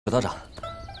柳道长，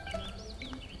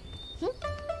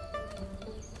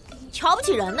瞧不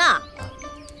起人呢？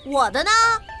我的呢？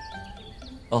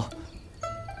哦，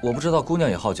我不知道姑娘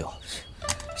也好酒。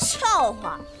笑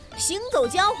话，行走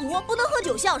江湖不能喝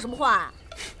酒，像什么话啊？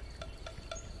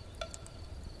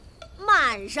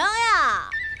满上呀！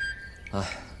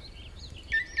哎，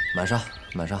满上，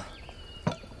满上。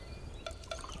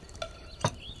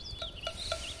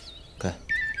给。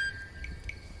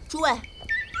诸位，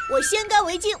我先干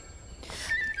为敬。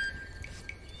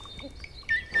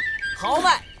豪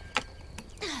迈，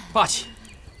霸气。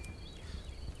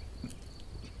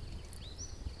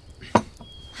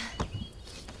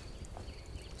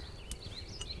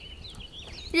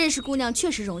认识姑娘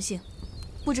确实荣幸，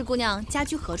不知姑娘家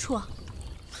居何处啊？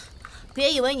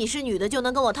别以为你是女的就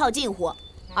能跟我套近乎，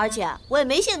而且我也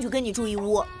没兴趣跟你住一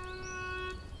屋。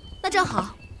那正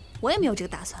好，我也没有这个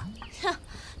打算。哼，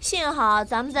幸好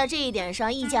咱们在这一点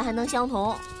上意见还能相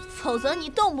同，否则你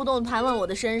动不动盘问我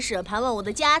的身世，盘问我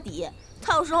的家底，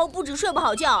到时候不止睡不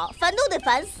好觉，烦都得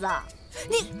烦死啊！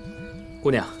你，姑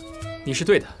娘，你是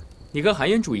对的，你跟韩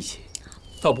嫣住一起，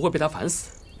倒不会被他烦死，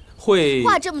会。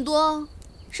话这么多，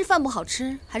是饭不好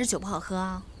吃还是酒不好喝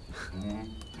啊？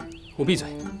我闭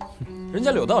嘴。人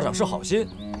家柳道长是好心，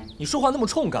你说话那么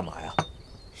冲干嘛呀？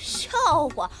笑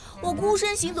话，我孤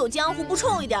身行走江湖，不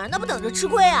冲一点，那不等着吃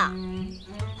亏啊！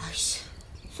哎呀，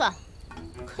算了，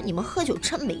看你们喝酒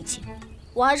真没劲，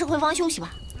我还是回房休息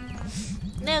吧。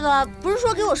那个不是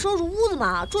说给我收拾屋子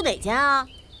吗？住哪间啊？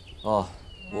哦，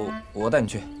我带你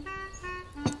去。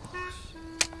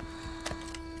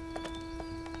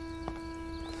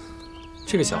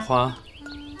这个小花，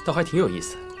倒还挺有意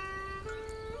思。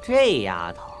这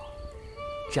丫头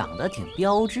长得挺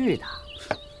标致的。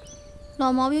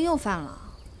老毛病又犯了。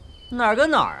哪儿跟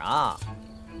哪儿啊？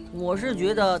我是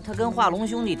觉得她跟华龙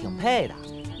兄弟挺配的，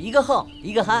一个横，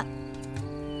一个憨。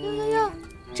哟，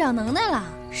长能耐了，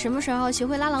什么时候学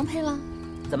会拉郎配了？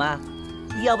怎么，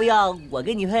要不要我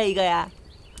给你配一个呀？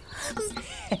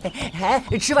哎，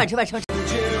吃饭。